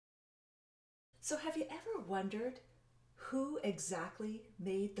So, have you ever wondered who exactly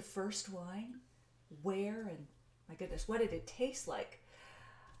made the first wine? Where? And my goodness, what did it taste like?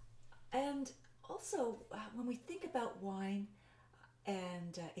 And also, when we think about wine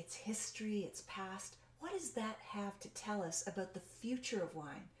and its history, its past, what does that have to tell us about the future of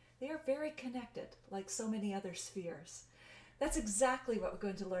wine? They are very connected, like so many other spheres. That's exactly what we're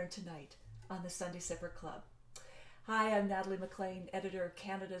going to learn tonight on the Sunday Sipper Club. Hi, I'm Natalie MacLean, editor of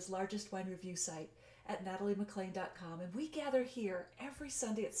Canada's largest wine review site at nataliemaclean.com, and we gather here every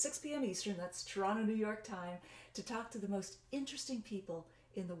Sunday at 6 p.m. Eastern, that's Toronto, New York time, to talk to the most interesting people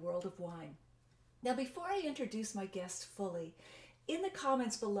in the world of wine. Now, before I introduce my guest fully, in the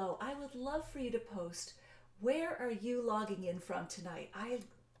comments below, I would love for you to post, where are you logging in from tonight? I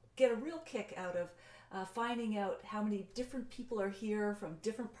get a real kick out of finding out how many different people are here from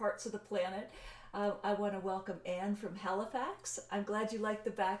different parts of the planet. I want to welcome Anne from Halifax. I'm glad you like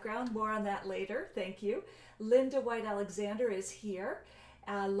the background. More on that later. Thank you. Linda White-Alexander is here.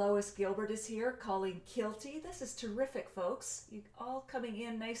 Lois Gilbert is here. Colleen Kilty. This is terrific, folks. You all coming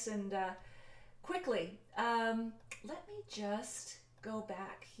in nice and quickly. Let me just go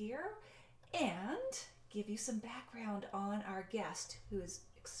back here and give you some background on our guest, who is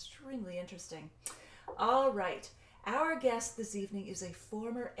extremely interesting. All right. Our guest this evening is a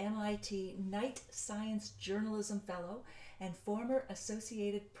former MIT Knight Science Journalism Fellow and former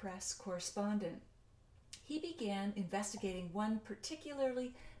Associated Press correspondent. He began investigating one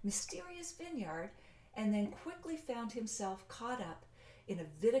particularly mysterious vineyard and then quickly found himself caught up in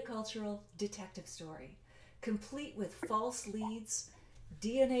a viticultural detective story, complete with false leads,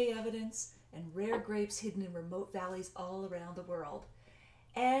 DNA evidence, and rare grapes hidden in remote valleys all around the world.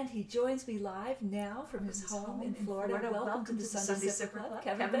 And he joins me live now from his home in Florida. Welcome to the Sunday Sipper Club,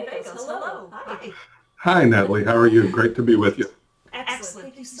 Kevin Bagels. Hello. Hi. Hi, Natalie. How are you? Great to be with you. Excellent.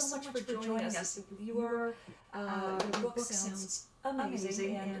 Thank you so much for joining us. Your book sounds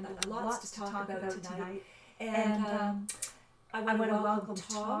amazing and lots to talk about tonight. And I want to welcome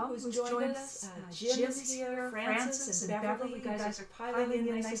Tom, who's joined us. Jim is here, Francis and Beverly. You guys are piling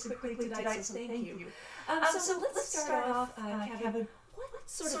in nice and quickly tonight, so thank you. So let's start off, Kevin. What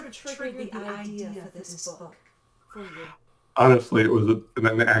sort of triggered the idea for this book for you? Honestly, it was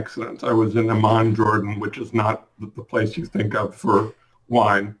an accident. I was in Amman, Jordan, which is not the place you think of for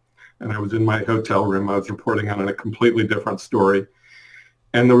wine. And I was in my hotel room. I was reporting on a completely different story.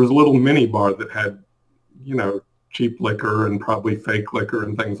 And there was a little mini bar that had, cheap liquor and probably fake liquor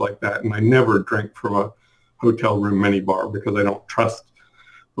and things like that. And I never drink from a hotel room mini bar because I don't trust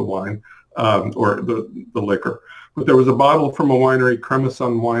the wine or the liquor. But there was a bottle from a winery,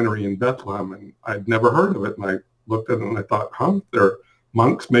 Cremasun Winery in Bethlehem, and I'd never heard of it. And I looked at it and I thought, there are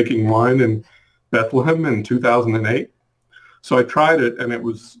monks making wine in Bethlehem in 2008. So I tried it, and it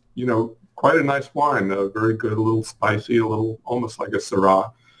was, quite a nice wine, very good, a little spicy, a little almost like a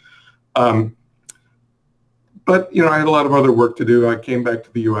Syrah. But, I had a lot of other work to do. I came back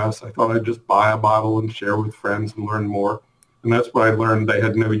to the U.S. I thought I'd just buy a bottle and share with friends and learn more. And that's what I learned. They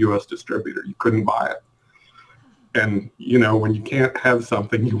had no U.S. distributor. You couldn't buy it. And, when you can't have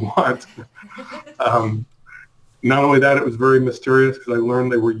something you want, not only that, it was very mysterious because I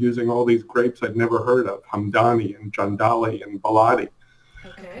learned they were using all these grapes I'd never heard of, Hamdani and Jandali and Baladi.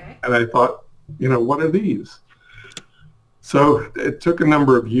 Okay. And I thought, what are these? So it took a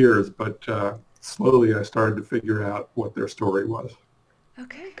number of years, but slowly I started to figure out what their story was.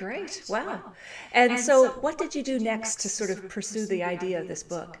 Okay, great. Wow. And so what did you do next to sort of pursue the idea of this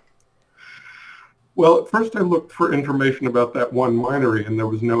book? Well, at first I looked for information about that one winery, and there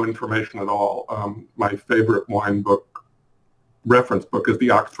was no information at all. My favorite wine book, reference book, is the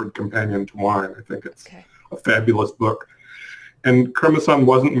Oxford Companion to Wine. I think it's a fabulous book. And Cremasun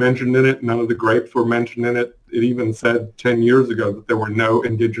wasn't mentioned in it. None of the grapes were mentioned in it. It even said 10 years ago that there were no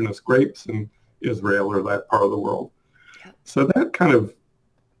indigenous grapes in Israel or that part of the world. Yep. So that kind of,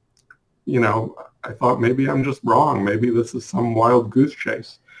 I thought maybe I'm just wrong. Maybe this is some wild goose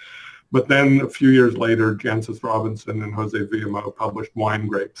chase. But then a few years later, Jancis Robinson and Jose Villamil published Wine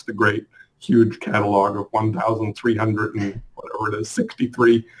Grapes, the great, huge catalog of 1,300 and whatever it is,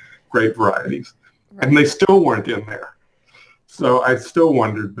 63 grape varieties. Right. And they still weren't in there. So I still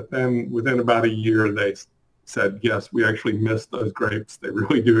wondered, but then within about a year, they said, yes, we actually missed those grapes. They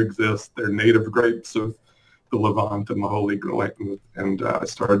really do exist. They're native grapes of the Levant and the Holy Land. And I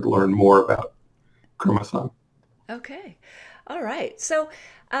started to learn more about Cremasun. Okay. All right. So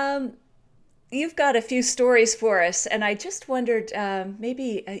you've got a few stories for us, and I just wondered,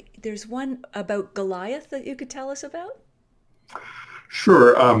 maybe there's one about Goliath that you could tell us about?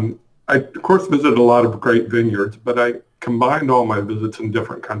 Sure. I, of course, visited a lot of great vineyards, but I combined all my visits in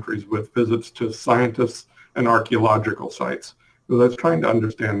different countries with visits to scientists and archaeological sites. Because I was trying to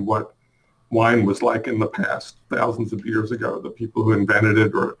understand what wine was like in the past, thousands of years ago, the people who invented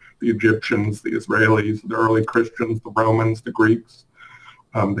it, or the Egyptians, the Israelis, the early Christians, the Romans, the Greeks,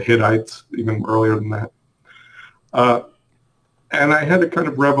 the Hittites, even earlier than that. And I had a kind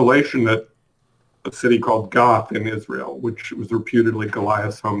of revelation that a city called Gath in Israel, which was reputedly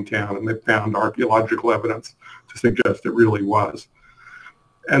Goliath's hometown, and they found archaeological evidence to suggest it really was.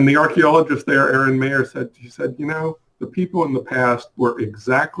 And the archaeologist there, Aaron Mayer, said, you know, the people in the past were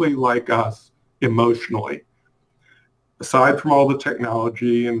exactly like us emotionally. Aside from all the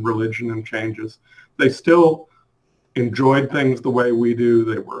technology and religion and changes, they still enjoyed things the way we do.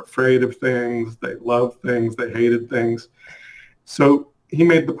 They were afraid of things. They loved things. They hated things. So he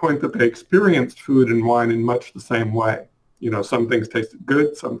made the point that they experienced food and wine in much the same way. You know, some things tasted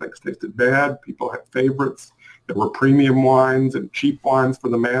good, some things tasted bad. People had favorites. There were premium wines and cheap wines for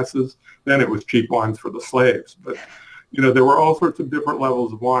the masses. Then it was cheap wines for the slaves. But, you know, there were all sorts of different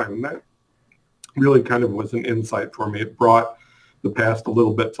levels of wine. And that really kind of was an insight for me. It brought the past a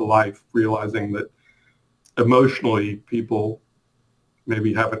little bit to life, realizing that emotionally people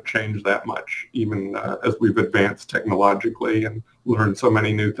maybe haven't changed that much, even as we've advanced technologically and learned so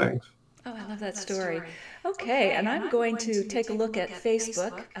many new things. Oh, I love that story. Okay, and I'm going to take a look at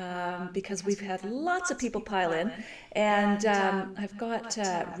Facebook because we've had lots of people pile in. And I've got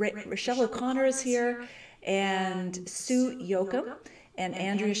Rochelle O'Connor is here, and Sue Yoakum, and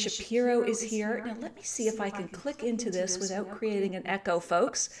Andrea Shapiro is here. Now, let me see if I can click into this without creating an echo,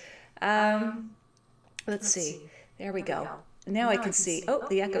 folks. Let's see. There we go. Now I can see. Oh,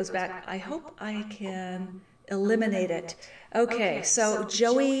 the echo's back. I hope I can eliminate it. Okay, so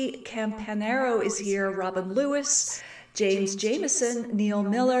Joey Campanero is here, Robin Lewis, James Jameson, Neil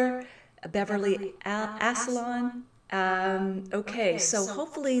Miller, Beverly Asalon. Okay, so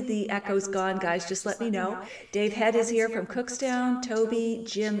hopefully the echo's gone, guys. Just let me know. Dave Head is here from Cookstown, Toby,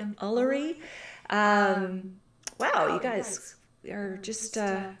 Jim Ullery. Wow, you guys are just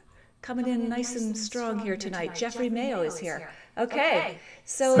coming in nice and strong here tonight. Jeffrey Mayo is here. Okay,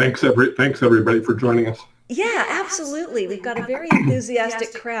 so thanks everybody for joining us. Yeah, absolutely. We've got a very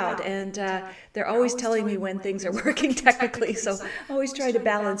enthusiastic crowd, and they're always telling me when things are working technically, so I'm always trying to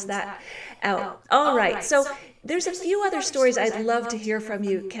balance that out. All right, so there's a few other stories I'd love to hear from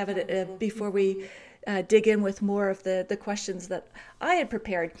you, Kevin, before we dig in with more of the questions that I had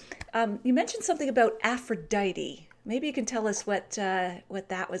prepared. You mentioned something about Aphrodite. Maybe you can tell us what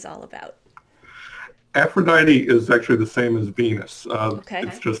that was all about. Aphrodite is actually the same as Venus. Okay.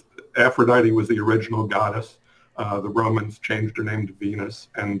 It's just Aphrodite was the original goddess. The Romans changed her name to Venus.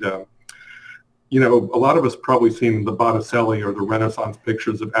 And, you know, a lot of us probably seen the Botticelli or the Renaissance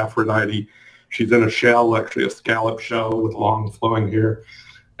pictures of Aphrodite. She's in a shell, actually a scallop shell with long flowing hair.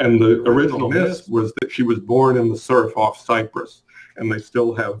 And the original myth was that she was born in the surf off Cyprus. And they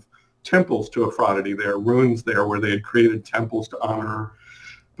still have temples to Aphrodite there, ruins there where they had created temples to honor her.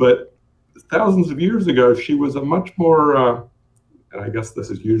 But thousands of years ago, she was a much more, and I guess this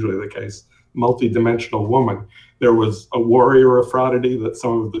is usually the case, multi-dimensional woman. There was a warrior Aphrodite that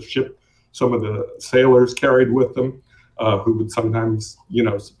some of the sailors carried with them, who would sometimes, you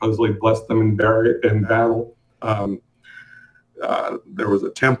know, supposedly bless them in battle. There was a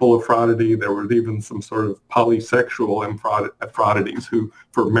temple Aphrodite. There was even some sort of polysexual Aphrodites who,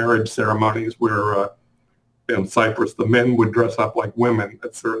 for marriage ceremonies, where in Cyprus, the men would dress up like women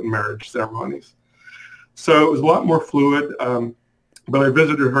at certain marriage ceremonies. So it was a lot more fluid. But I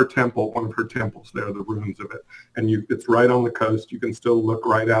visited her temple, one of her temples there, the ruins of it. And it's right on the coast. You can still look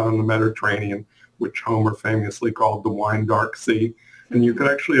right out on the Mediterranean, which Homer famously called the wine dark sea. And you could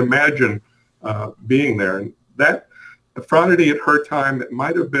actually imagine being there. And that Aphrodite at her time, it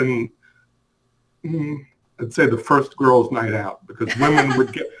might have been, I'd say, the first girls' night out, because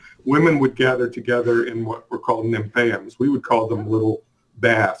women would gather together in what were called nymphaeums. We would call them little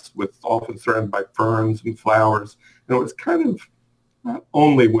baths, often surrounded by ferns and flowers. And it was kind of not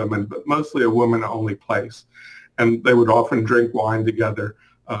only women, but mostly a women-only place. And they would often drink wine together,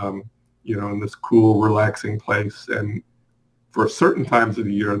 you know, in this cool, relaxing place. And for certain times of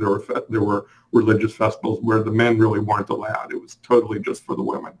the year, there were religious festivals where the men really weren't allowed. It was totally just for the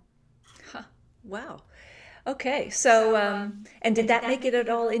women. Huh. Wow. Okay. So, and did that make it at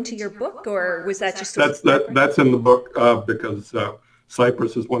all into your book, or was that just that's in the book because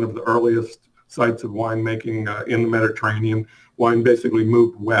Cyprus is one of the earliest sites of winemaking in the Mediterranean. Wine basically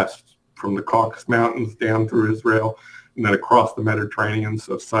moved west from the Caucasus Mountains down through Israel and then across the Mediterranean.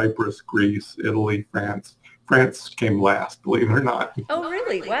 So Cyprus, Greece, Italy, France, France came last, believe it or not. Oh,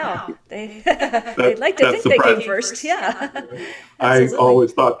 really? Wow. They'd That, like to think they came surprising. first. Yeah. I Absolutely.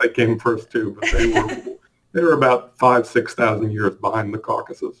 always thought they came first too, but they were about 5,000-6,000 years behind the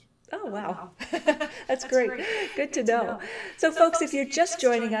Caucasus. Oh, wow. That's great. Good to know. So, folks, if you're just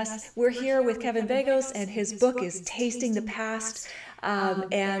joining us, we're here with Kevin Vagos, and his book is Tasting the Past.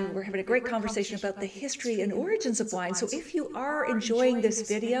 And we're having a great conversation about the history and origins of wine. So if you are enjoying this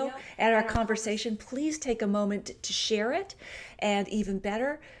video and our conversation, please take a moment to share it. And even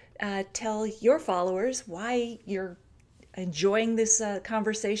better, tell your followers why you're enjoying this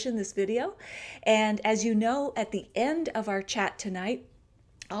conversation, this video. And as you know, at the end of our chat tonight,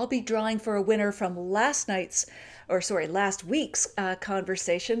 I'll be drawing for a winner from last week's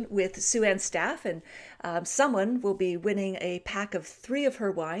conversation with Sue Ann Staff, and someone will be winning a pack of 3 of her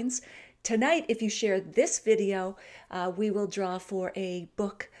wines. Tonight, if you share this video, we will draw for a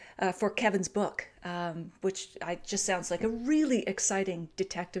book, for Kevin's book, which just sounds like a really exciting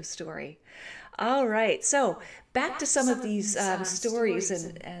detective story. All right, so back to some of these stories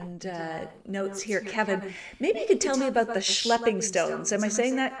and notes here, Kevin. Maybe you could tell me about the schlepping stones. Am I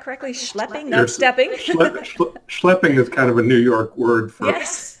saying that correctly? Schlepping, not stepping? Schlepping is kind of a New York word for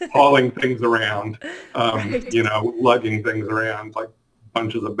hauling things around, Right. you know, lugging things around like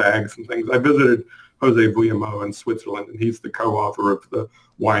bunches of bags and things. I visited Jose Vuillamo in Switzerland, and he's the co-author of the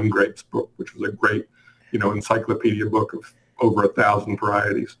Wine Grapes book, which was a great, you know, encyclopedia book of over 1,000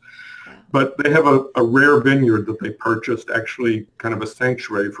 varieties. But they have a rare vineyard that they purchased, actually kind of a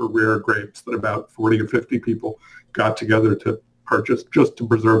sanctuary for rare grapes that about 40 or 50 people got together to purchase just to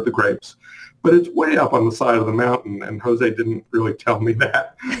preserve the grapes. But it's way up on the side of the mountain, and Jose didn't really tell me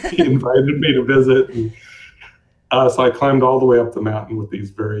that. He invited me to visit, and so I climbed all the way up the mountain with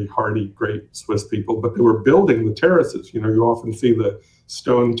these very hardy, great Swiss people. But they were building the terraces. You know, you often see the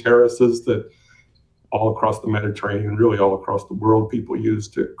stone terraces that all across the Mediterranean, really all across the world, people use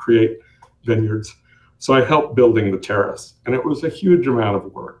to create vineyards. So I helped building the terrace, and it was a huge amount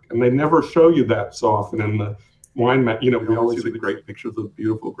of work. And they never show you that so often in the wine. You know, we always see the great pictures of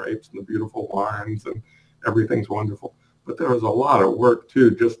beautiful grapes and the beautiful wines, and everything's wonderful. But there was a lot of work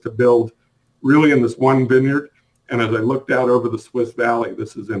too, just to build really in this one vineyard. And as I looked out over the Swiss Valley,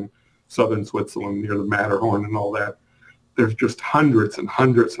 this is in southern Switzerland near the Matterhorn and all that, there's just hundreds and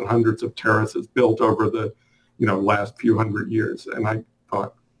hundreds and hundreds of terraces built over the, you know, last few hundred years. And I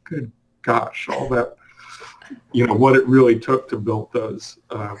thought, good gosh, all that, you know, what it really took to build those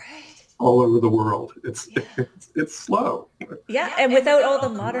all over the world. It's slow. Yeah, and without all the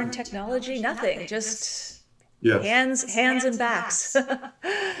modern technology, nothing, just hands and backs.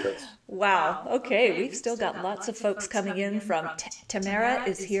 Yes. Wow. Okay, we've still got lots of folks coming in from Tamara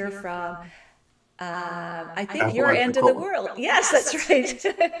is here from I think your end of the world. Yes, that's right.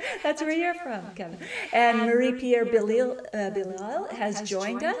 That's where you're from, Kevin. And Marie-Pierre Bilal has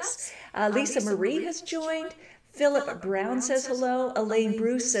joined us. Lisa Marie has joined. Philip Brown says hello. Elaine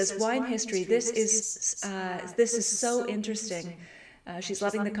Bruce says wine history. This is so interesting. She's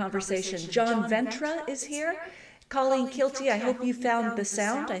loving the conversation. John Ventra is here. Colleen Kilty, I hope you found the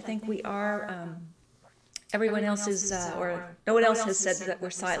sound. I think we are. Everyone else is, or no one else has said that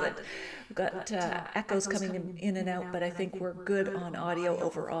we're silent. We've got echoes coming in and out, but I think we're good on audio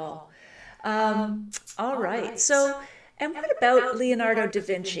overall. All right. So, and what about Leonardo da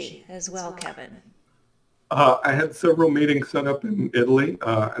Vinci as well, Kevin? I had several meetings set up in Italy,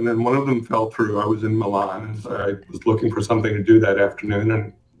 and then one of them fell through. I was in Milan, and so I was looking for something to do that afternoon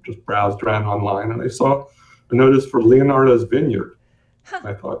and just browsed around online, and I saw a notice for Leonardo's vineyard.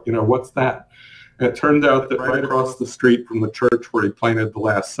 I thought, you know, what's that? And it turned out that right across the street from the church where he planted the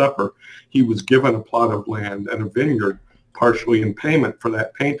Last Supper, he was given a plot of land and a vineyard partially in payment for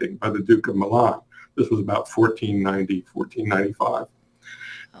that painting by the Duke of Milan. This was about 1490, 1495.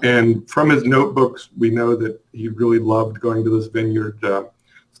 And from his notebooks, we know that he really loved going to this vineyard.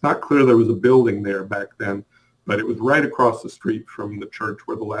 It's not clear there was a building there back then, but it was right across the street from the church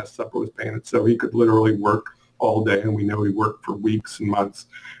where the Last Supper was painted. So he could literally work all day, and we know he worked for weeks and months,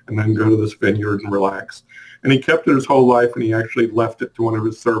 and then go to this vineyard and relax. And he kept it his whole life, and he actually left it to one of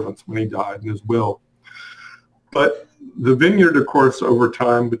his servants when he died in his will. But the vineyard, of course, over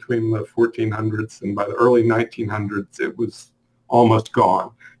time between the 1400s and by the early 1900s, it was almost gone.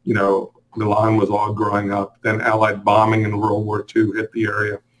 You know, Milan was all growing up. Then Allied bombing in World War II hit the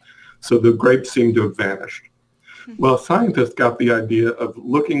area. So the grapes seemed to have vanished. Well, scientists got the idea of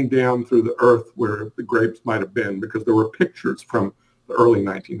looking down through the earth where the grapes might have been, because there were pictures from the early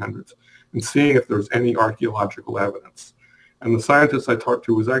 1900s, and seeing if there was any archaeological evidence. And the scientist I talked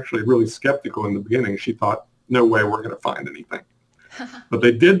to was actually really skeptical in the beginning. She thought, no way we're going to find anything. But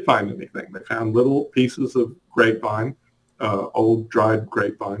they did find anything. They found little pieces of grapevine, old dried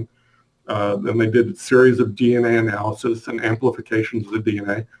grapevine. Then they did a series of DNA analysis and amplifications of the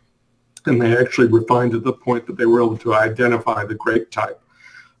DNA. And they actually refined to the point that they were able to identify the grape type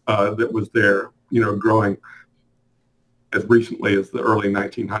that was there, growing as recently as the early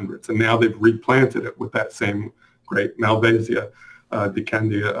 1900s. And now they've replanted it with that same grape, Malvasia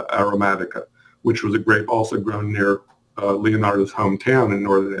dicandia aromatica, which was a grape also grown near Leonardo's hometown in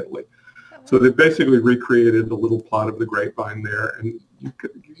northern Italy. So they basically recreated a little plot of the grapevine there, and you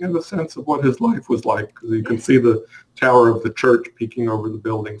get a sense of what his life was like, because you can see the tower of the church peeking over the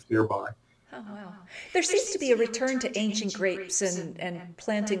buildings nearby. Oh, wow. There seems to be a return to ancient grapes and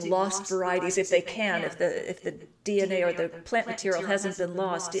planting lost varieties if they can, if the DNA or the plant material hasn't been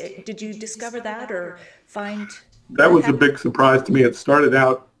lost. Did you discover that or find? That was a big surprise to me. It started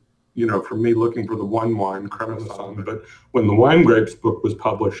out, for me looking for the one wine, Cremosane, but when the Wine Grapes book was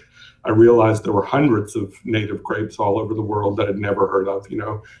published, I realized there were hundreds of native grapes all over the world that I'd never heard of,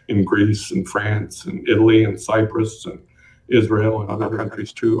 in Greece and France and Italy and Cyprus and Israel and other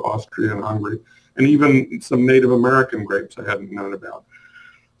countries too, Austria and Hungary, and even some Native American grapes I hadn't known about.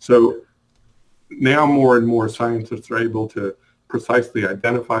 So now more and more scientists are able to precisely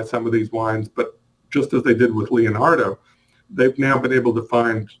identify some of these wines, but just as they did with Leonardo, they've now been able to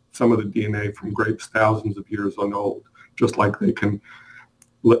find some of the DNA from grapes thousands of years old, just like they can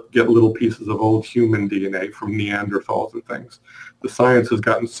get little pieces of old human DNA from Neanderthals and things. The science has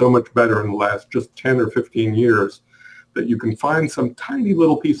gotten so much better in the last just 10 or 15 years that you can find some tiny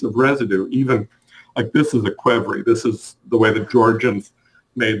little piece of residue, even like this is a Qvevri. This is the way the Georgians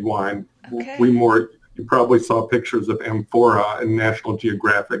made wine. Okay. You probably saw pictures of amphora in National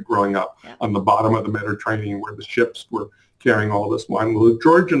Geographic growing up on the bottom of the Mediterranean where the ships were carrying all this wine. Well, the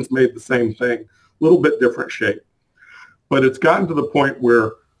Georgians made the same thing, a little bit different shape. But it's gotten to the point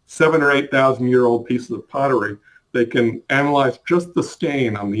where 7,000 or 8,000 year old pieces of pottery, they can analyze just the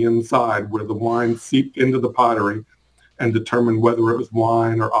stain on the inside where the wine seeped into the pottery and determine whether it was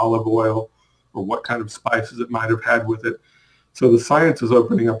wine or olive oil or what kind of spices it might have had with it. So the science is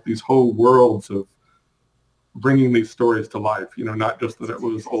opening up these whole worlds of bringing these stories to life, not just that it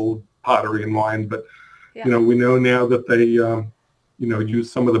was old pottery and wine, but, we know now that they,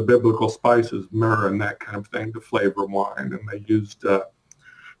 use some of the biblical spices, myrrh and that kind of thing to flavor wine. And they used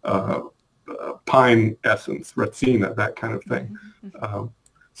pine essence, ricina, that kind of thing.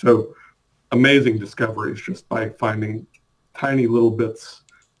 So amazing discoveries just by finding tiny little bits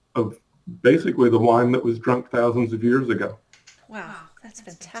of basically the wine that was drunk thousands of years ago. Wow, that's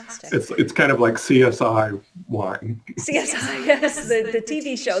fantastic. It's kind of like CSI wine. CSI, yes, the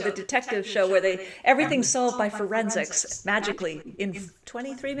TV show, the detective show where everything's solved by forensics magically in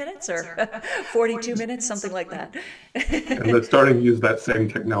 23 minutes or 42 minutes, something like that. And they're starting to use that same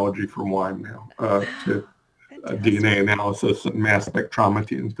technology for wine now to DNA analysis and mass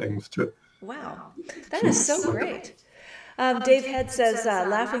spectrometry and things to. Wow, that is so great. Dave Head says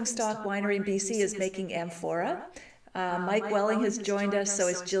Laughingstock Winery in BC is making amphora. Mike Welling has joined us, so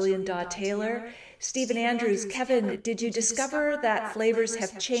is Jillian Daw-Taylor. Stephen Andrews, Kevin, did you discover that flavors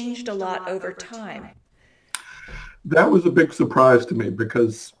have changed a lot over time? That was a big surprise to me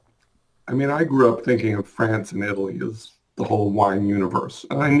because, I grew up thinking of France and Italy as the whole wine universe.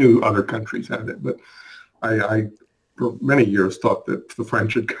 And I knew other countries had it, but I for many years thought that the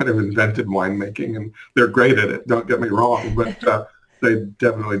French had kind of invented winemaking, and they're great at it, don't get me wrong, but they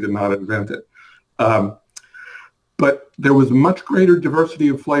definitely did not invent it. But there was a much greater diversity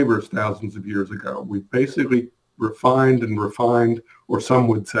of flavors thousands of years ago. We basically refined, or some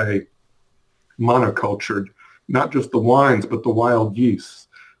would say monocultured, not just the wines, but the wild yeasts,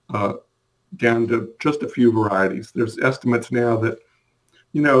 down to just a few varieties. There's estimates now that,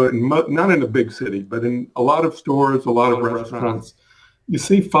 not in a big city, but in a lot of stores, a lot of restaurants, you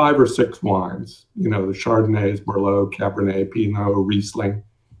see 5 or 6 wines, the Chardonnays, Merlot, Cabernet, Pinot, Riesling,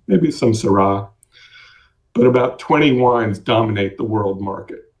 maybe some Syrah. But about 20 wines dominate the world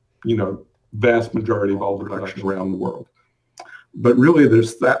market, vast majority of all the production around the world. But really,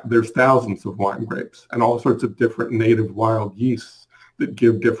 there's thousands of wine grapes and all sorts of different native wild yeasts that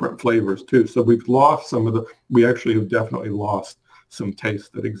give different flavors too. So we've lost we actually have definitely lost some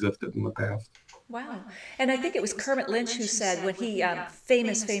taste that existed in the past. Wow. And I think it was Kermit Lynch who said when he,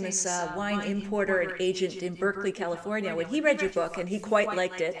 famous wine importer and agent in Berkeley, California, when he read your book and he quite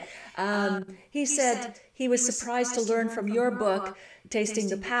liked it, he said he was surprised to learn from your book, Tasting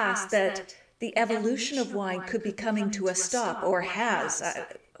the Past, that the evolution of wine could be coming to a stop or has.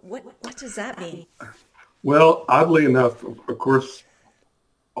 What does that mean? Well, oddly enough, of course,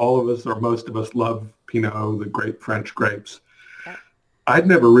 all of us or most of us love Pinot, the great French grapes. I'd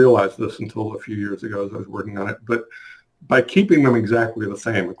never realized this until a few years ago as I was working on it, but by keeping them exactly the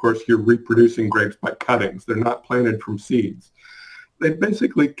same, of course, you're reproducing grapes by cuttings. They're not planted from seeds. They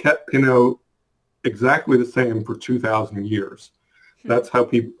basically kept Pinot exactly the same for 2,000 years. That's how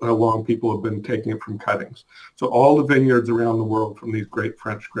long people have been taking it from cuttings. So all the vineyards around the world from these great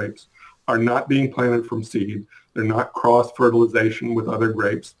French grapes are not being planted from seed. They're not cross-fertilization with other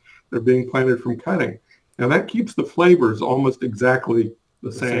grapes. They're being planted from cutting. Now that keeps the flavors almost exactly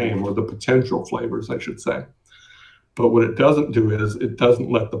the same, or the potential flavors, I should say. But what it doesn't do is it doesn't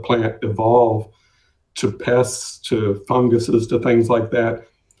let the plant evolve to pests, to funguses, to things like that.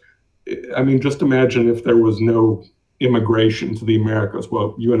 I mean, just imagine if there was no immigration to the Americas.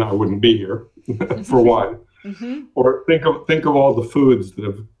 Well, you and I wouldn't be here, for one. Mm-hmm. Or think of all the foods that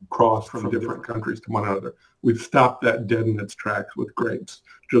have crossed from different countries to one another. We've stopped that dead in its tracks with grapes.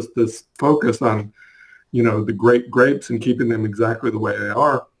 Just this focus on, the great grapes and keeping them exactly the way they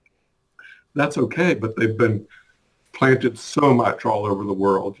are. That's okay, but they've been planted so much all over the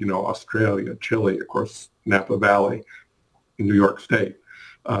world. Australia, Chile, of course, Napa Valley, New York State.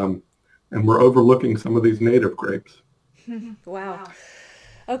 And we're overlooking some of these native grapes. Wow.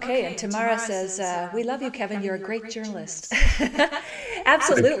 Okay, and Tamara says, we love you, Kevin. You're a great journalist.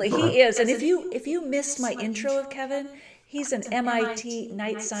 Absolutely, he is. And if you missed my intro of Kevin, he's an MIT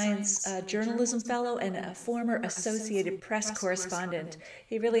Knight Science journalism fellow and a former Associated Press correspondent.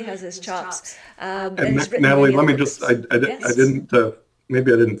 He really has his chops. And Natalie, let me just, I didn't,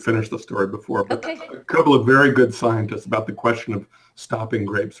 maybe I didn't finish the story before, but a couple of very good scientists about the question of stopping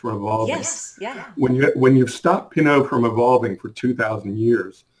grapes from evolving. Yes, yeah. When you stop Pinot from evolving for 2,000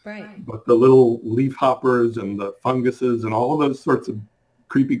 years, right. But the little leaf hoppers and the funguses and all of those sorts of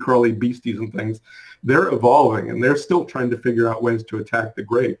creepy crawly beasties and things, they're evolving and they're still trying to figure out ways to attack the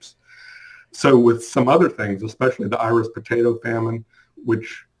grapes. So with some other things, especially the Irish potato famine,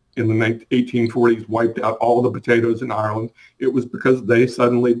 which in the 1840s wiped out all the potatoes in Ireland, it was because they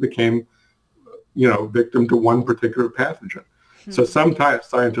suddenly became, victim to one particular pathogen. So sometimes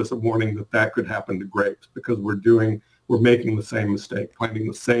scientists are warning that could happen to grapes because we're making the same mistake, planting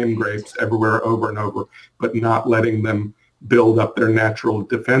the same grapes everywhere over and over, but not letting them build up their natural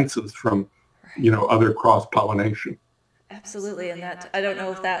defenses from, other cross-pollination. Absolutely, and that, I don't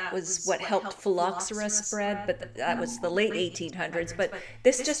know if that was what helped phylloxera spread, but that was the late 1800s. But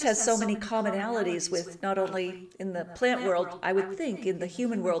this just has so many commonalities with not only in the plant world, I would think in the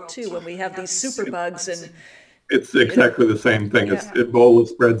human world too, when we have these superbugs and... It's exactly the same thing. Yeah. Ebola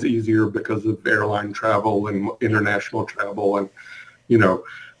spreads easier because of airline travel and international travel. And,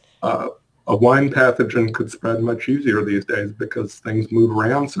 a wine pathogen could spread much easier these days because things move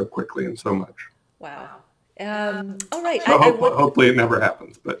around so quickly and so much. Wow. All right. So hopefully it never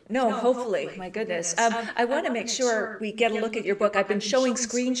happens, but no, hopefully. My goodness. I want to make sure we get a look at your book. I've been showing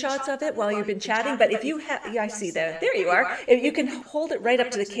screenshots of it while you've been chatting, but if you have, I see there you are. If you can hold it right up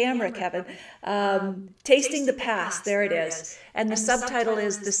to the camera, Kevin. Tasting the Past. There it is. And the subtitle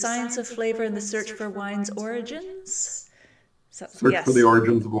is "The Science of Flavor and the Search for Wine's Origins." Search for the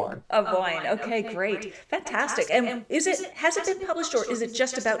origins of wine. Of wine. Okay, great, fantastic. And has it been published or is it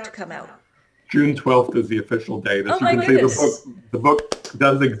just about to come out? June 12th is the official date. As you can see, the book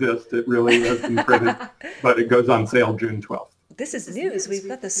does exist. It really has been printed, but it goes on sale June 12th. This is news. We've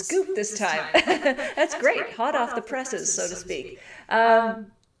got the scoop this time. That's great. Hot off the presses, so to speak.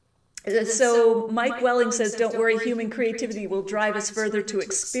 So Mike Welling says, don't worry, human creativity will drive us further to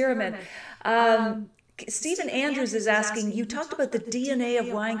experiment. Stephen Andrews is asking, you talked about the DNA of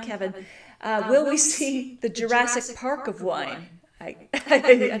wine, Kevin. Will we see the Jurassic Park of wine? I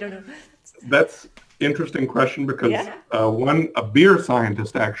don't know. That's interesting question because a beer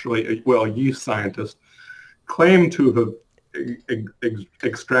scientist actually, a yeast scientist, claimed to have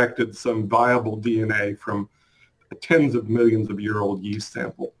extracted some viable DNA from a tens of millions of year old yeast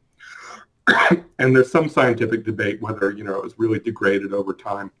sample. And there's some scientific debate whether, it was really degraded over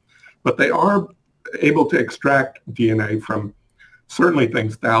time. But they are able to extract DNA from certainly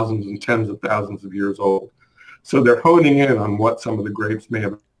things thousands and tens of thousands of years old. So they're honing in on what some of the grapes may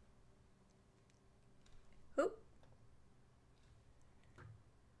have.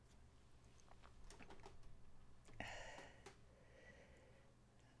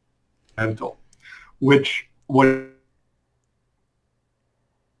 Which was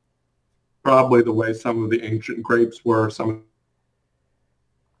probably the way some of the ancient grapes were.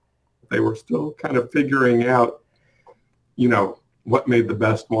 They were still kind of figuring out, what made the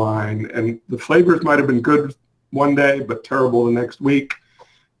best wine. And the flavors might have been good one day, but terrible the next week.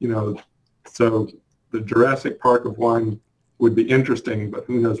 So the Jurassic Park of wine would be interesting, but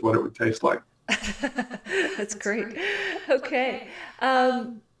who knows what it would taste like. That's great. Okay.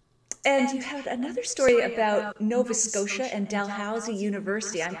 And you had another story about Nova Scotia and Dalhousie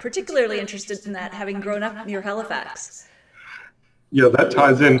University. I'm particularly interested in that, having grown up near Halifax. Yeah, that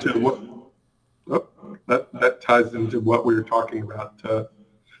ties into what that ties into what we were talking about.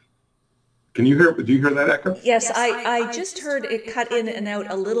 Can you hear? Do you hear that echo? Yes, I just heard it cut in and out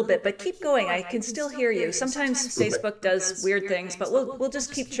a little bit, but keep going. I can still hear you. Sometimes Facebook does weird things, but we'll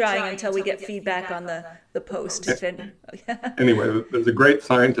just keep trying until we get feedback on the post. Anyway, there's a great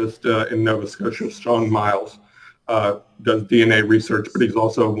scientist in Nova Scotia, Sean Miles, does DNA research, but he's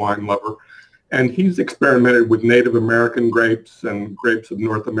also a wine lover. And he's experimented with Native American grapes and grapes of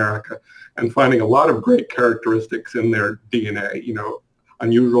North America and finding a lot of great characteristics in their DNA, you know,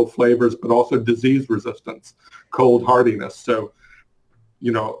 unusual flavors, but also disease resistance, cold hardiness. So,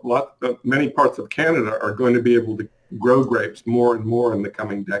 you know, many parts of Canada are going to be able to grow grapes more and more in the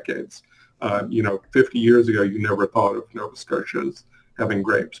coming decades. You know, 50 years ago, you never thought of Nova Scotia as having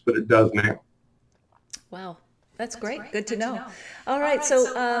grapes, but it does now. Wow, that's great. Good to know. All right, so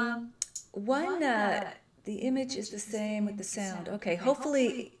the image is the same with the sound. Okay,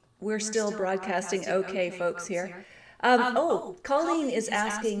 hopefully we're still broadcasting okay, folks, here. Colleen is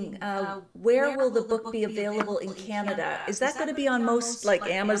asking, where will the book be available in Canada? Is that going to be on most, like,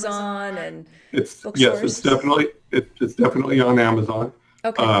 Amazon and bookstores? Yes, it's definitely on Amazon.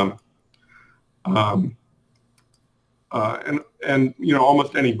 Okay. And you know,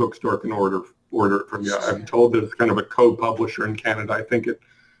 almost any bookstore can order it from you. I'm told that it's kind of a co-publisher in Canada. I think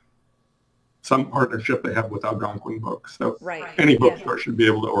some partnership they have with Algonquin Books. So any bookstore should be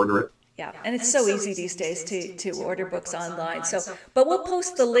able to order it. Yeah, and it's so easy these days to order books online. But we'll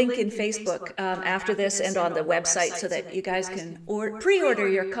post the link in Facebook after this and on the website so that you guys can pre-order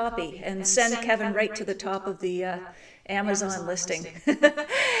your copy and send Kevin right to the top of the Amazon listing.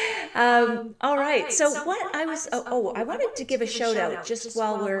 All right. So what I wanted to give a shout out just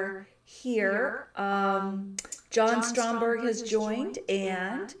while we're here. John Stromberg has joined,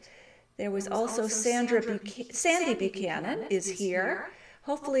 and there was also Sandy Buchanan is here.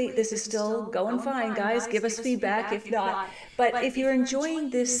 Hopefully this is still going fine, guys. Give us feedback if not. But if you're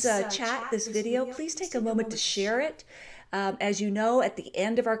enjoying this this video, please take a moment to share it. As you know, at the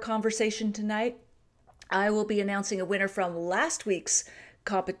end of our conversation tonight, I will be announcing a winner from last week's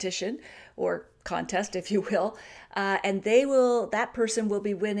competition, or contest, if you will. And that person will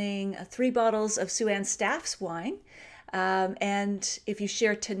be winning 3 bottles of Sue-Ann Staff's wine. And if you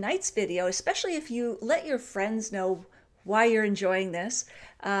share tonight's video, especially if you let your friends know why you're enjoying this,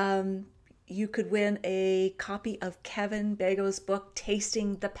 you could win a copy of Kevin Bago's book,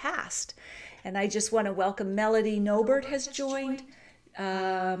 Tasting the Past. And I just want to welcome Melody Nobert has joined.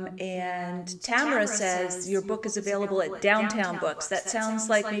 And Tamara says your book is available at Downtown Books. That sounds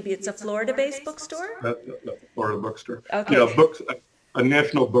like maybe it's a Florida-based bookstore? That's a Florida bookstore. Okay. Yeah, a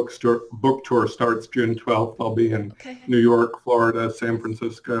national book tour starts June 12th. I'll be in New York, Florida, San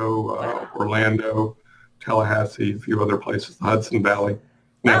Francisco, Orlando, Tallahassee, a few other places, the Hudson Valley,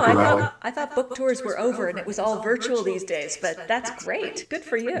 Napa Valley. I thought book tours were over and it was all virtual these days, but that's great. Good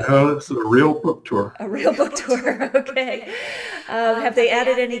for you. No, this is a real book tour. A real book tour, okay. Have they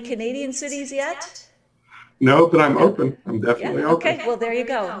added any Canadian cities yet? No, but I'm open. I'm definitely open. Okay, well, there you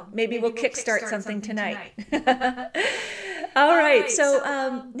go. Maybe we'll kickstart something tonight. All right, so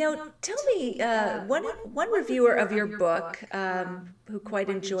now tell me, one reviewer of your book who quite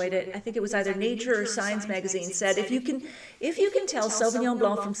enjoyed it, I think it was either Nature or Science magazine, said, if you can tell Sauvignon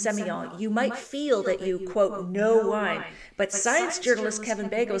Blanc from Semillon, you might feel that you, quote, know wine. But science journalist Kevin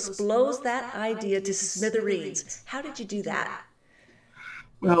Bagos blows that idea to smithereens. How did you do that?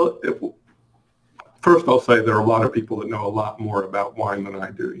 Well, first, I'll say there are a lot of people that know a lot more about wine than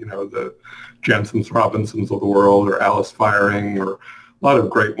I do. You know, the Jensens Robinsons of the world, or Alice Firing, or a lot of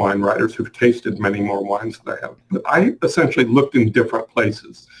great wine writers who've tasted many more wines than I have. But I essentially looked in different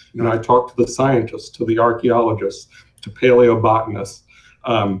places. You know, I talked to the scientists, to the archaeologists, to paleobotanists,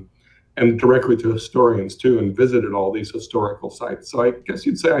 and directly to historians too, and visited all these historical sites. So I guess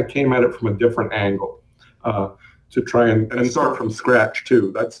you'd say I came at it from a different angle. To try and start from scratch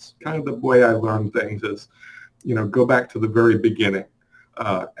too. That's kind of the way I learn things, is, you know, go back to the very beginning.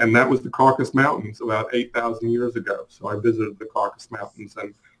 And that was the Caucasus Mountains about 8,000 years ago. So I visited the Caucasus Mountains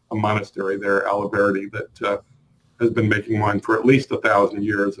and a monastery there, Aliverdi, that has been making wine for at least 1,000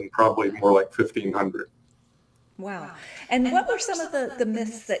 years and probably more like 1,500. Wow. And what were some of the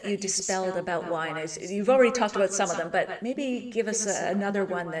myths that you dispelled about wine? You've already talked about some of them, but maybe give us another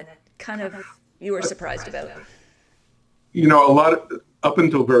one that kind of you were surprised about. You know, up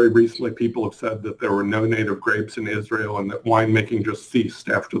until very recently, people have said that there were no native grapes in Israel and that winemaking just ceased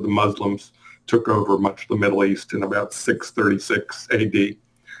after the Muslims took over much of the Middle East in about 636 AD.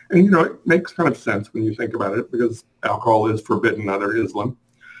 And, you know, it makes kind of sense when you think about it because alcohol is forbidden under Islam.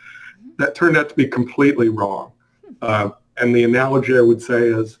 That turned out to be completely wrong. And the analogy I would say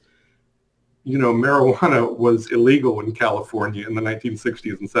is, you know, marijuana was illegal in California in the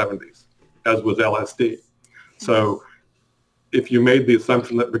 1960s and 70s, as was LSD. So if you made the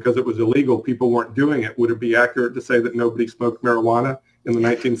assumption that because it was illegal, people weren't doing it, would it be accurate to say that nobody smoked marijuana in the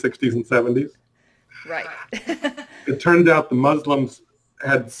 1960s and 70s? Right. It turned out the Muslims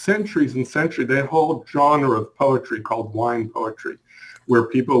had centuries and centuries, they had a whole genre of poetry called wine poetry, where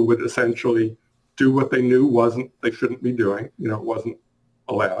people would essentially do what they knew they shouldn't be doing, you know, it wasn't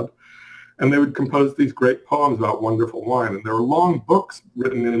allowed. And they would compose these great poems about wonderful wine. And there were long books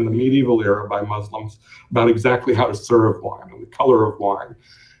written in the medieval era by Muslims about exactly how to serve wine and the color of wine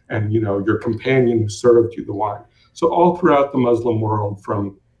and, you know, your companion who served you the wine. So all throughout the Muslim world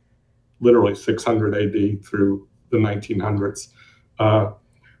from literally 600 AD through the 1900s,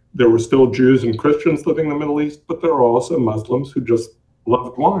 there were still Jews and Christians living in the Middle East, but there were also Muslims who just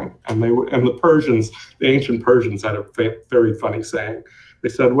loved wine. And the Persians, the ancient Persians had a very funny saying. They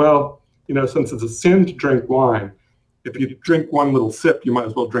said, well, you know, since it's a sin to drink wine, if you drink one little sip, you might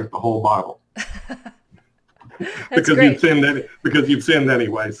as well drink the whole bottle. because you've sinned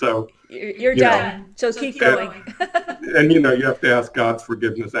anyway. So you're done. So keep going. And you know, you have to ask God's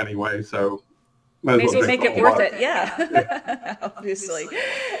forgiveness anyway. So may as well make it worth it. Yeah, obviously.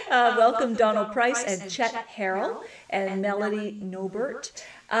 Welcome Donald Price and Chet Harrell and Melody Nobert.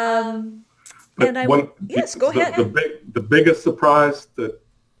 Yes, go ahead. The biggest surprise that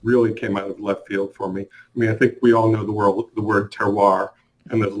really came out of left field for me. I mean, I think we all know the word terroir,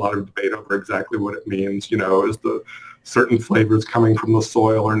 and there's a lot of debate over exactly what it means. You know, is the certain flavors coming from the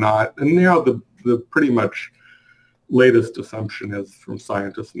soil or not? And you know, the pretty much latest assumption is from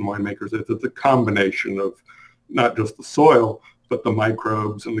scientists and winemakers is it's a combination of not just the soil, but the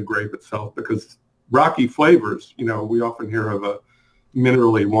microbes and the grape itself. Because rocky flavors, you know, we often hear of a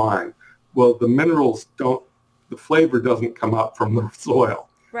minerally wine. Well, the flavor doesn't come up from the soil.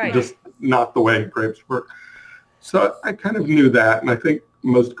 Right. Just not the way grapes work. So I kind of knew that, and I think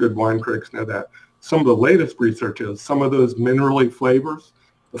most good wine critics know that. Some of the latest research is some of those minerally flavors,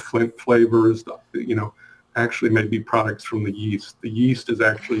 the Flint flavors, you know, actually may be products from the yeast. The yeast is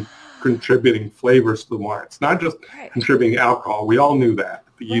actually contributing flavors to the wine. It's not just contributing alcohol. We all knew that.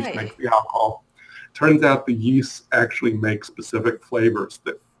 The yeast makes the alcohol. Turns out the yeast actually make specific flavors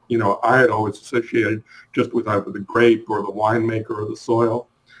that, you know, I had always associated just with either the grape or the winemaker or the soil.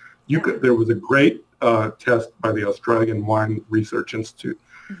 There was a great test by the Australian Wine Research Institute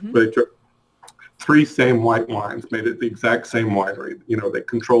where they took 3 same white wines, made it the exact same winery. You know, they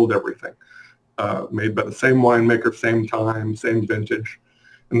controlled everything. Made by the same winemaker, same time, same vintage.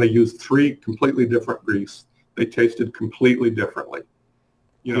 And they used 3 completely different grapes. They tasted completely differently.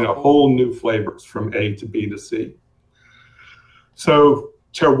 You know, whole new flavors from A to B to C. So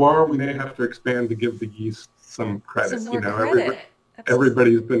terroir, we may have to expand to give the yeast some credit.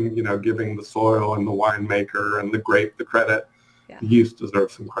 Everybody's been, you know, giving the soil and the winemaker and the grape the credit. Yeah. The yeast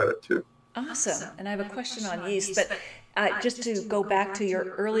deserves some credit too. Awesome. And I have a question on yeast, but just to go back to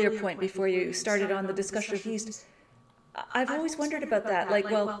your earlier point before you started on the discussion of yeast, I've always wondered about that.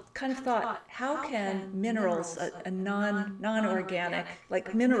 Like, well, kind of thought, how can minerals, a non-organic,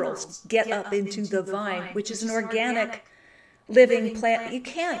 like minerals, get up into the vine, which is an organic living plant? You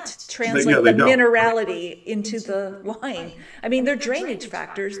can't translate the minerality into the wine. I mean, they're drainage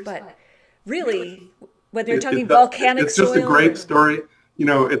factors, but really, whether you're talking volcanic soil. It's just a great story. You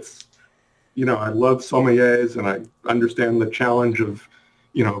know, I love sommeliers and I understand the challenge of,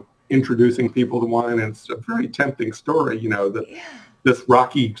 you know, introducing people to wine. And it's a very tempting story, you know, that this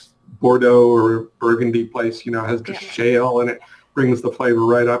rocky Bordeaux or Burgundy place, you know, has just shale and it brings the flavor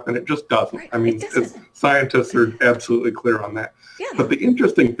right up, and it just doesn't. Right. I mean, scientists are absolutely clear on that. Yeah. But the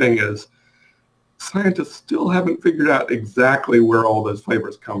interesting thing is scientists still haven't figured out exactly where all those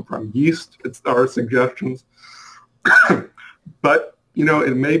flavors come from. Yeast, it's our suggestions. But, you know,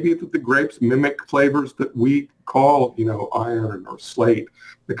 it may be that the grapes mimic flavors that we call, you know, iron or slate,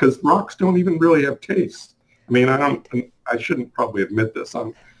 because rocks don't even really have taste. I mean, I shouldn't probably admit this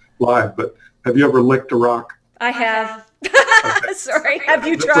on live, but have you ever licked a rock? I have. Okay. Sorry, have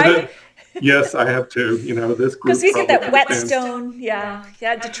you tried? Yes, I have too. You know, this group. Because you get that whetstone. Yeah, you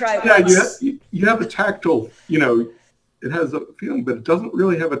had to try it. Yeah, you have a tactile, you know, it has a feeling, but it doesn't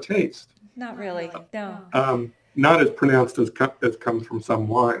really have a taste. Not really, no. Not as pronounced as comes from some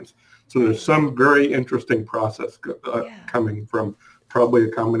wines. So there's some very interesting process coming from probably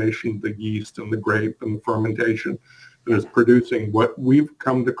a combination of the yeast and the grape and the fermentation that is producing what we've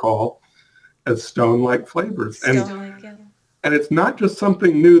come to call as stone-like flavors. Stone-like, yeah. And it's not just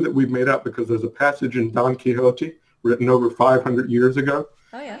something new that we've made up, because there's a passage in Don Quixote written over 500 years ago,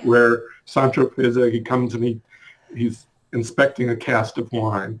 Oh, yeah. where Sancho Panza, he comes and he's inspecting a cask of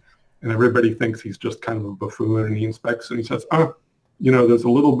wine, and everybody thinks he's just kind of a buffoon, and he inspects and he says, there's a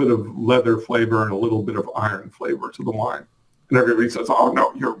little bit of leather flavor and a little bit of iron flavor to the wine. And everybody says, oh,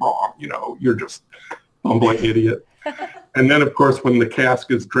 no, you're wrong. You're just bumbling idiot. And then, of course, when the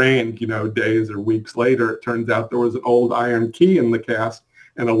cask is drained, days or weeks later, it turns out there was an old iron key in the cask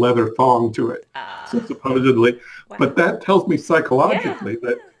and a leather thong to it. So supposedly, wow. But that tells me psychologically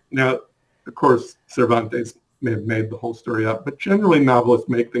that now, of course, Cervantes may have made the whole story up, but generally novelists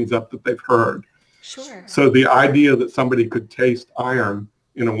make things up that they've heard. Sure. So the idea that somebody could taste iron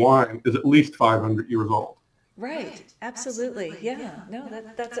in a wine is at least 500 years old. Right. Absolutely. Yeah. No,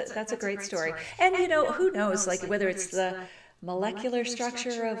 that's a great story. And, who knows, like whether it's the molecular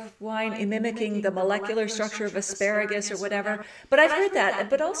structure of wine mimicking the molecular structure of asparagus or whatever. But I've heard that,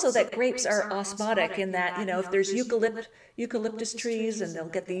 but also that grapes are osmotic in that, if there's eucalyptus trees, and they'll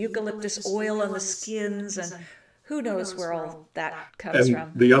get the eucalyptus oil on the skins, and who knows where all that comes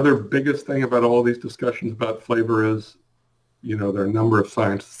from. The other biggest thing about all these discussions about flavor is, there are a number of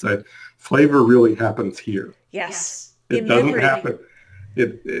scientists that say flavor really happens here. Yes. It doesn't happen.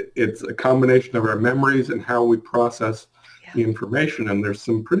 It's a combination of our memories and how we process the information. And there's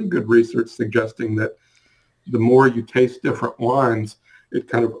some pretty good research suggesting that the more you taste different wines, it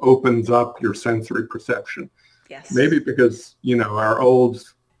kind of opens up your sensory perception. Yes. Maybe because, our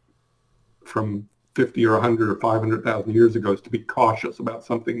olds from 50 or 100 or 500,000 years ago is to be cautious about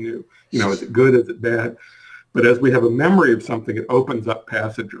something new. Is it good? Is it bad? But as we have a memory of something, it opens up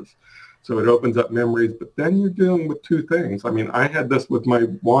passages. So it opens up memories, but then you're dealing with two things. I mean, I had this with my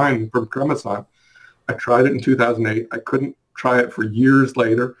wine from Cremazon. I tried it in 2008. I couldn't try it for years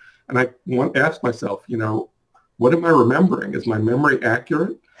later. And I asked myself, what am I remembering? Is my memory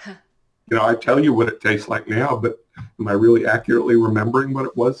accurate? I tell you what it tastes like now, but am I really accurately remembering what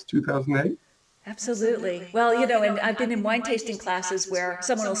it was 2008? Absolutely. Well, and I've been in wine tasting classes where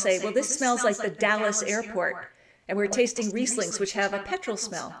someone will say, well, this smells like the Dallas airport. And we're tasting Rieslings, which have a petrol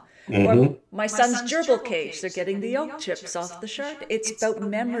smell. Mm-hmm. Or my son's gerbil cage, they're getting the yolk chips off the Chardonnay. It's about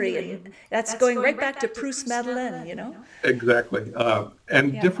memory, and that's going right back to Proust Madeleine, Exactly.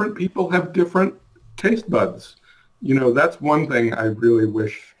 And different people have different taste buds. That's one thing I really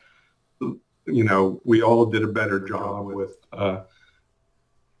wish, we all did a better job with,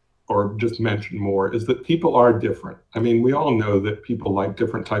 or just mention more, is that people are different. I mean, we all know that people like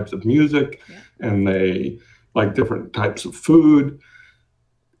different types of music, and they like different types of food.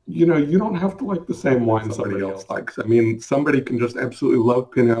 You don't have to like the same wine somebody else likes. I mean, somebody can just absolutely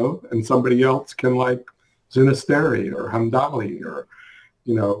love Pinot, and somebody else can like Zinasteri or Hamdali or,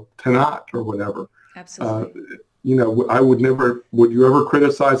 Tannat or whatever. Absolutely. Would you ever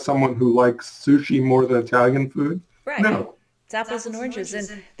criticize someone who likes sushi more than Italian food? Right. No. It's apples and oranges.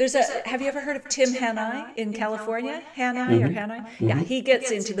 And have you ever heard of Tim Hanai in California? Hanai or Hanai? Mm-hmm. Yeah, he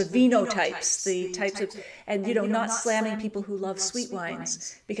gets into the vino types, the types of, and not slamming people who love sweet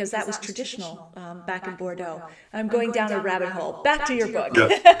wines, because that was traditional back in Bordeaux. I'm going down a rabbit hole. Back to your book.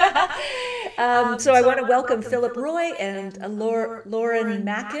 Yes. So I want to welcome Philip Roy and Lauren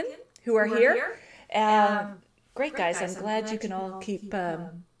Mackin, who are here. Great guys. I'm glad you can all keep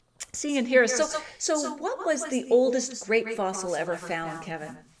seeing and hear us. So what was the oldest grape fossil ever found,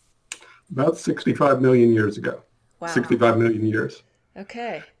 Kevin? About 65 million years ago. Wow. 65 million years.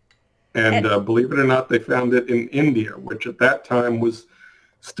 Okay. And believe it or not, they found it in India, which at that time was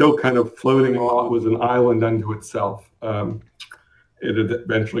still kind of floating on. It was an island unto itself. It had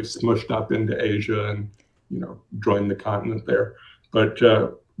eventually smushed up into Asia and, joined the continent there. But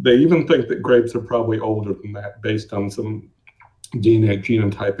they even think that grapes are probably older than that based on some DNA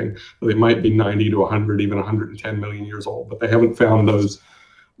genotyping. They might be 90 to 100, even 110 million years old, but they haven't found those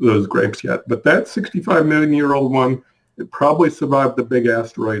grapes yet. But that 65 million year old one, it probably survived the big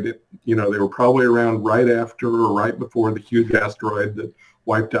asteroid. They were probably around right after or right before the huge asteroid that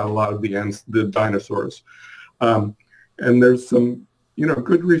wiped out a lot of the dinosaurs. And there's some,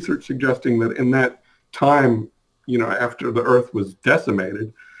 good research suggesting that in that time, after the Earth was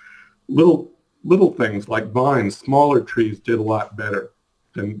decimated, little things like vines, smaller trees did a lot better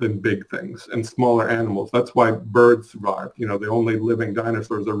than big things, and smaller animals. That's why birds survived. The only living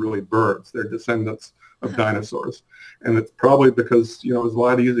dinosaurs are really birds. They're descendants of dinosaurs. And it's probably because, it was a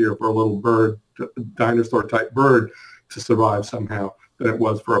lot easier for a little dinosaur-type bird to survive somehow than it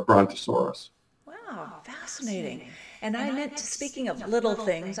was for a brontosaurus. Wow, fascinating. And speaking of little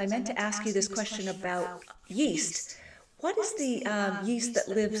things, I meant to ask you this question about yeast. What is the yeast that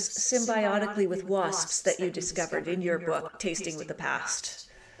lives symbiotically with wasps that you discovered in your book, Tasting with the Past?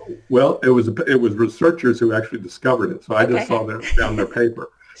 Well, it was researchers who actually discovered it, so I just Okay. found their paper.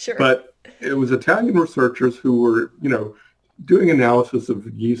 Sure. But it was Italian researchers who were, doing analysis of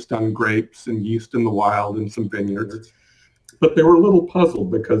yeast on grapes and yeast in the wild in some vineyards. But they were a little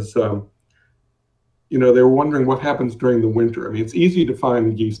puzzled because, they were wondering what happens during the winter. I mean, it's easy to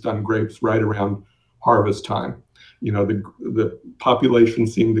find yeast on grapes right around harvest time. The population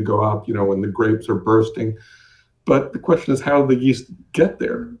seemed to go up, when the grapes are bursting. But the question is how the yeast get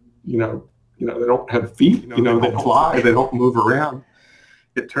there. They don't have feet. They fly. They don't move around.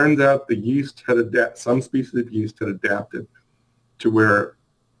 It turns out the yeast some species of yeast had adapted to where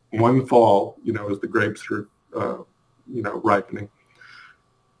one fall, as the grapes are, ripening,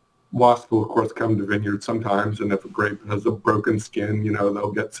 wasps will of course come to vineyards sometimes, and if a grape has a broken skin,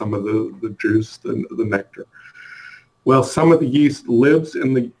 they'll get some of the juice, the nectar. Well, some of the yeast lives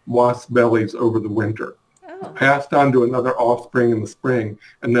in the wasp bellies over the winter, passed on to another offspring in the spring,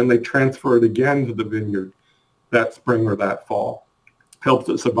 and then they transfer it again to the vineyard that spring or that fall. Helps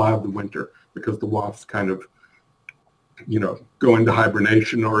it survive the winter because the wasps kind of, go into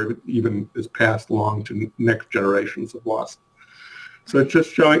hibernation or even is passed along to next generations of wasps. So it's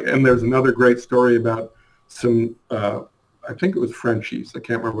just showing, and there's another great story about some, I think it was French yeast. I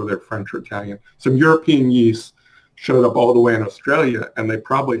can't remember whether they're French or Italian. Some European yeast showed up all the way in Australia, and they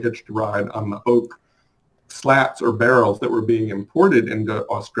probably hitched a ride on the oak slats or barrels that were being imported into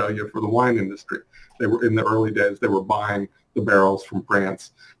Australia for the wine industry. They were, in the early days, they were buying the barrels from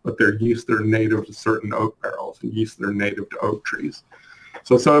France, but they're yeast that are native to certain oak barrels and yeast that are native to oak trees.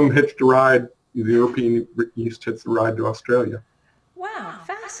 So some of them hitched a ride, the European yeast hitched the ride to Australia. Wow,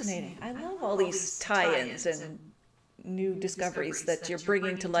 fascinating. I love all these tie-ins and new discoveries that you're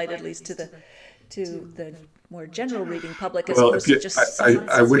bringing to light, at least to the more general reading public, as opposed to just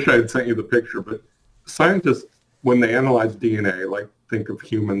science. I wish I had sent you the picture, but scientists, when they analyze DNA, like think of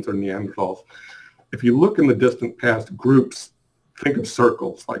humans or Neanderthals, if you look in the distant past, groups, think of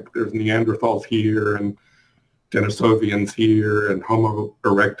circles, like there's Neanderthals here and Denisovians here and Homo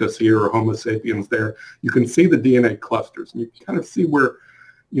erectus here or Homo sapiens there. You can see the DNA clusters, and you can kind of see where,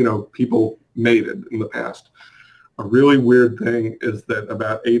 people mated in the past. A really weird thing is that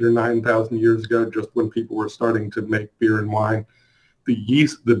about 8,000 or 9,000 years ago, just when people were starting to make beer and wine,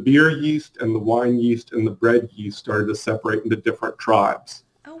 the beer yeast and the wine yeast and the bread yeast started to separate into different tribes.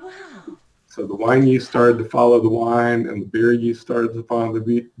 Oh, wow. So the wine yeast started to follow the wine, and the beer yeast started to follow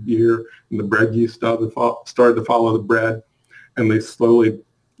the beer, and the bread yeast started to follow the bread, and they slowly,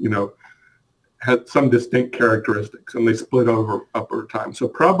 had some distinct characteristics, and they split up over time. So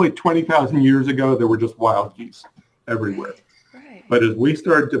probably 20,000 years ago, there were just wild yeast everywhere. Right. But as we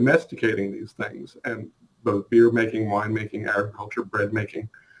started domesticating these things, and both beer making, wine making, agriculture, bread making,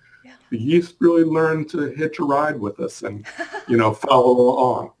 the yeast really learned to hitch a ride with us and, follow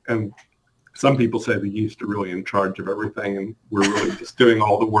along. And some people say the yeast are really in charge of everything, and we're really just doing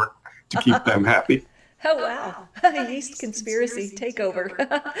all the work to keep them happy. Oh, wow. Yeast conspiracy takeover.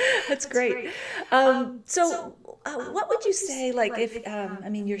 That's great. So what would you say, like, if,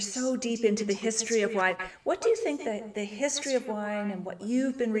 you're so deep into the history of wine, what do you think that the history of wine and what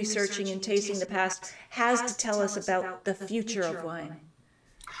you've been researching and tasting the past has to tell us about the future of wine?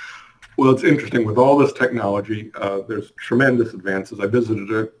 Well, it's interesting. With all this technology, there's tremendous advances. I visited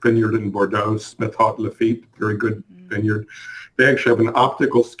a vineyard in Bordeaux, Smith Haut Lafitte, very good vineyard. They actually have an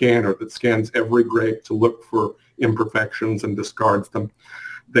optical scanner that scans every grape to look for imperfections and discards them.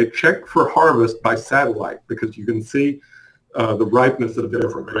 They check for harvest by satellite because you can see the ripeness of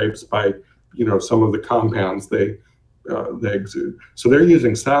different grapes by, some of the compounds they exude. So they're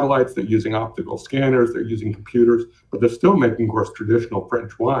using satellites, they're using optical scanners, they're using computers, but they're still making, of course, traditional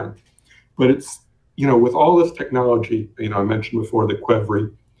French wine. But it's, with all this technology, I mentioned before the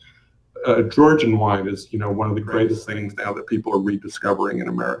Qvevri, Georgian wine is, one of the greatest things now that people are rediscovering in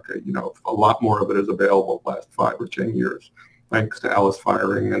America. A lot more of it is available the last 5 or 10 years, thanks to Alice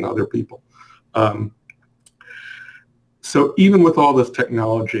Firing and other people. So even with all this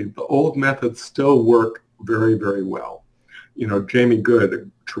technology, the old methods still work very, very well. Jamie Goode, a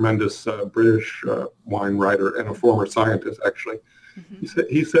tremendous British wine writer and a former scientist, actually,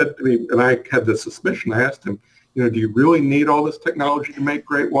 he said to me, and I had this suspicion, I asked him, do you really need all this technology to make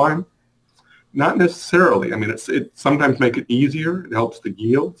great wine? Not necessarily. It sometimes makes it easier. It helps the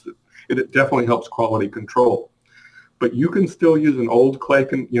yields. It definitely helps quality control. But you can still use an old clay,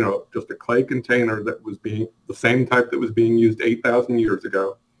 just a clay container that was the same type that was being used 8,000 years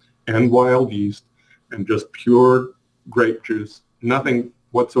ago, and wild yeast, and just pure grape juice, nothing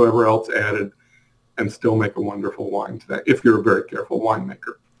whatsoever else added, and still make a wonderful wine today if you're a very careful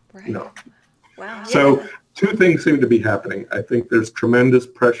winemaker. Right. You know. Wow. So two things seem to be happening. I think there's tremendous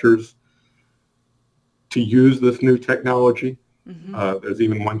pressures to use this new technology. There's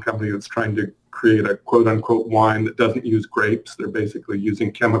even one company that's trying to create a quote unquote wine that doesn't use grapes. They're basically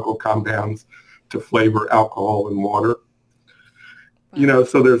using chemical compounds to flavor alcohol and water. Wow. You know,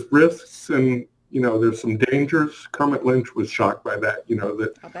 so there's risks and, you know, there's some dangers. Kermit Lynch was shocked by that, you know,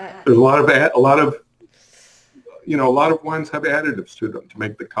 that there's a lot of wines have additives to them to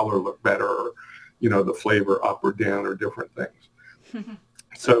make the color look better, or, you know, the flavor up or down or different things.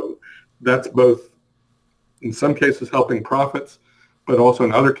 So that's both, in some cases, helping profits, but also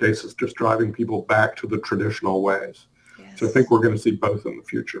in other cases, just driving people back to the traditional ways. Yes. So I think we're going to see both in the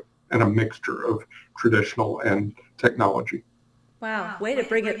future, and a mixture of traditional and technology. Wow, way to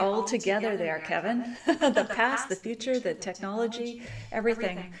bring it all together there, Kevin. The past, the future, the technology,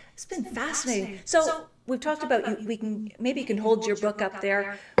 everything. It's been fascinating. So we've talked about, maybe you can hold your book up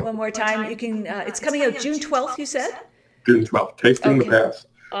there one more time. You can. It's coming out June 12th, you said? June 12th, Tasting the Past.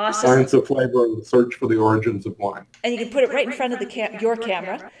 Awesome. Science of Flavor and the Search for the Origins of Wine. And you can put it right in front of your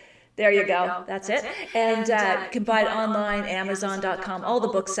camera. There you go. That's it. And you can buy it online, Amazon.com, all the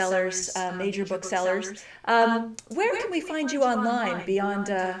booksellers, major booksellers. Where can we find you online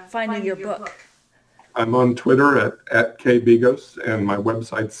beyond finding your book? I'm on Twitter at kbigos, and my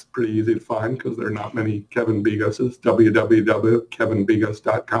website's pretty easy to find because there are not many Kevin Bigoses,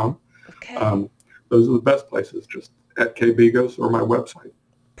 www.kevinbigos.com. Okay. Those are the best places, just at kbigos or my website.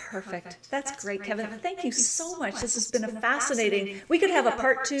 Perfect. That's great, Kevin. Thank you so much. This has been a fascinating. We could have a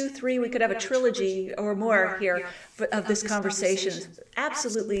part 2, 3. We could have a trilogy or more here of this conversation.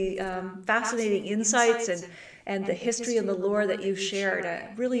 Absolutely fascinating insights and the history and the lore that you've shared.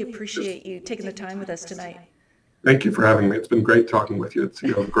 I really appreciate you taking the time with us tonight. Thank you for having me. It's been great talking with you.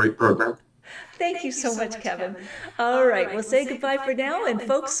 You have a great program. Thank you so much, Kevin. All right, we'll say goodbye for now. And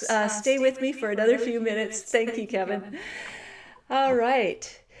folks, stay with me for another few minutes. Thank you, Kevin. All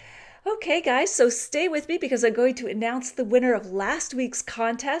right. Okay, guys, so stay with me because I'm going to announce the winner of last week's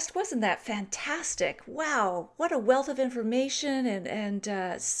contest. Wasn't that fantastic? Wow, what a wealth of information and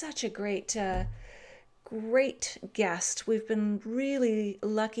such a great guest. We've been really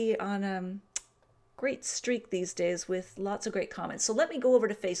lucky on a great streak these days with lots of great comments. So let me go over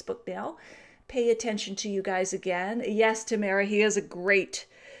to Facebook now. Pay attention to you guys again. Yes, Tamara, he is a great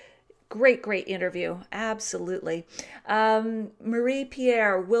interview. Absolutely. Marie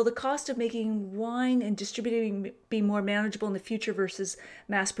Pierre, will the cost of making wine and distributing be more manageable in the future versus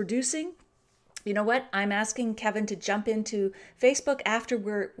mass producing? You know what? I'm asking Kevin to jump into Facebook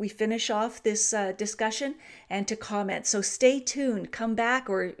after we finish off this discussion and to comment. So stay tuned. Come back,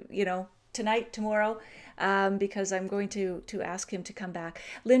 or, you know, tonight, tomorrow, because I'm going to ask him to come back.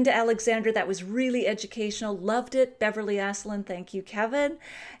 Linda Alexander, that was really educational. Loved it. Beverly Aslan, thank you, Kevin.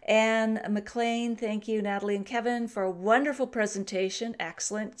 Anne McLean, thank you, Natalie and Kevin, for a wonderful presentation.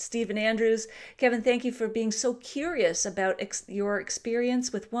 Excellent. Stephen Andrews, Kevin, thank you for being so curious about your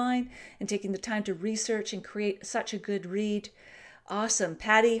experience with wine and taking the time to research and create such a good read. Awesome.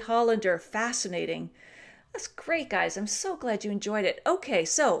 Patty Hollander, fascinating. That's great, guys. I'm so glad you enjoyed it. Okay,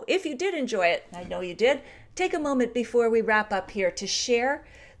 so if you did enjoy it, I know you did, take a moment before we wrap up here to share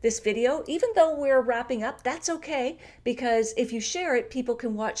this video. Even though we're wrapping up, that's okay, because if you share it, people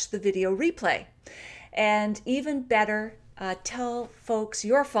can watch the video replay. And even better, tell folks,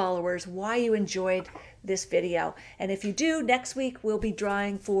 your followers, why you enjoyed this video. And if you do, next week we'll be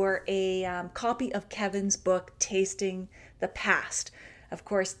drawing for a copy of Kevin's book, Tasting the Past. Of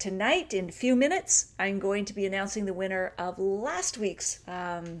course, tonight, in a few minutes, I'm going to be announcing the winner of last week's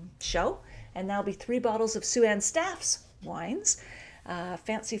show, and that'll be 3 bottles of Sue Ann Staff's wines,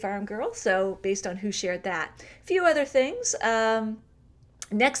 Fancy Farm Girl, so based on who shared that. A few other things.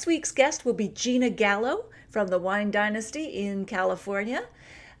 Next week's guest will be Gina Gallo from the Wine Dynasty in California,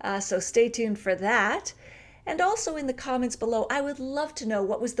 so stay tuned for that. And also in the comments below, I would love to know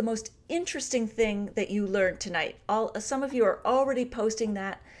what was the most interesting thing that you learned tonight. Some of you are already posting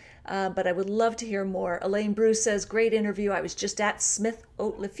that, but I would love to hear more. Elaine Bruce says, great interview. I was just at Smith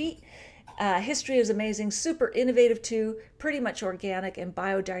Haute Lafitte. History is amazing, super innovative too, pretty much organic and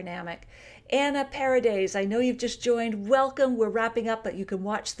biodynamic. Anna Paradise, I know you've just joined. Welcome. We're wrapping up, but you can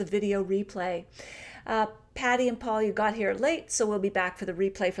watch the video replay. Patty and Paul, you got here late, so we'll be back for the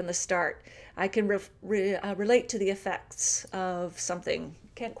replay from the start. I can relate to the effects of something.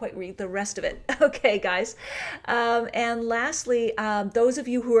 Can't quite read the rest of it. Okay, guys. And lastly, those of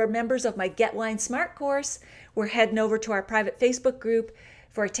you who are members of my Get Wine Smart course, we're heading over to our private Facebook group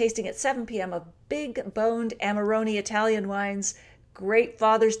for a tasting at 7 p.m. of big-boned Amarone Italian wines. great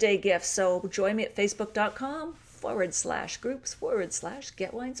Father's Day gifts. So join me at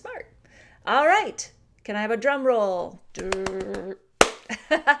facebook.com/groups/Get Wine Smart. All right. Can I have a drum roll? The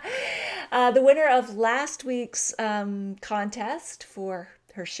winner of last week's contest for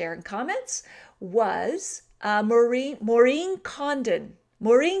her share and comments was Maureen Condon.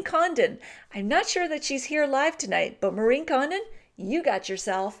 Maureen Condon. I'm not sure that she's here live tonight, but Maureen Condon, you got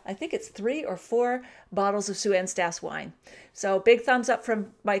yourself, I think it's 3 or 4 bottles of Sue Ann Stass wine. So big thumbs up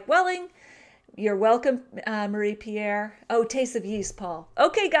from Mike Welling. You're welcome, Marie-Pierre. Oh, Taste of Yeast, Paul.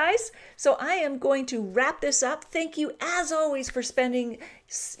 Okay, guys, so I am going to wrap this up. Thank you, as always, for spending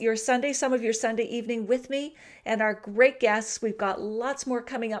your Sunday, some of your Sunday evening with me and our great guests. We've got lots more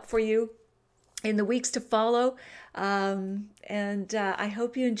coming up for you in the weeks to follow. I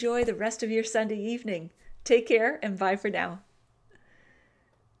hope you enjoy the rest of your Sunday evening. Take care and bye for now.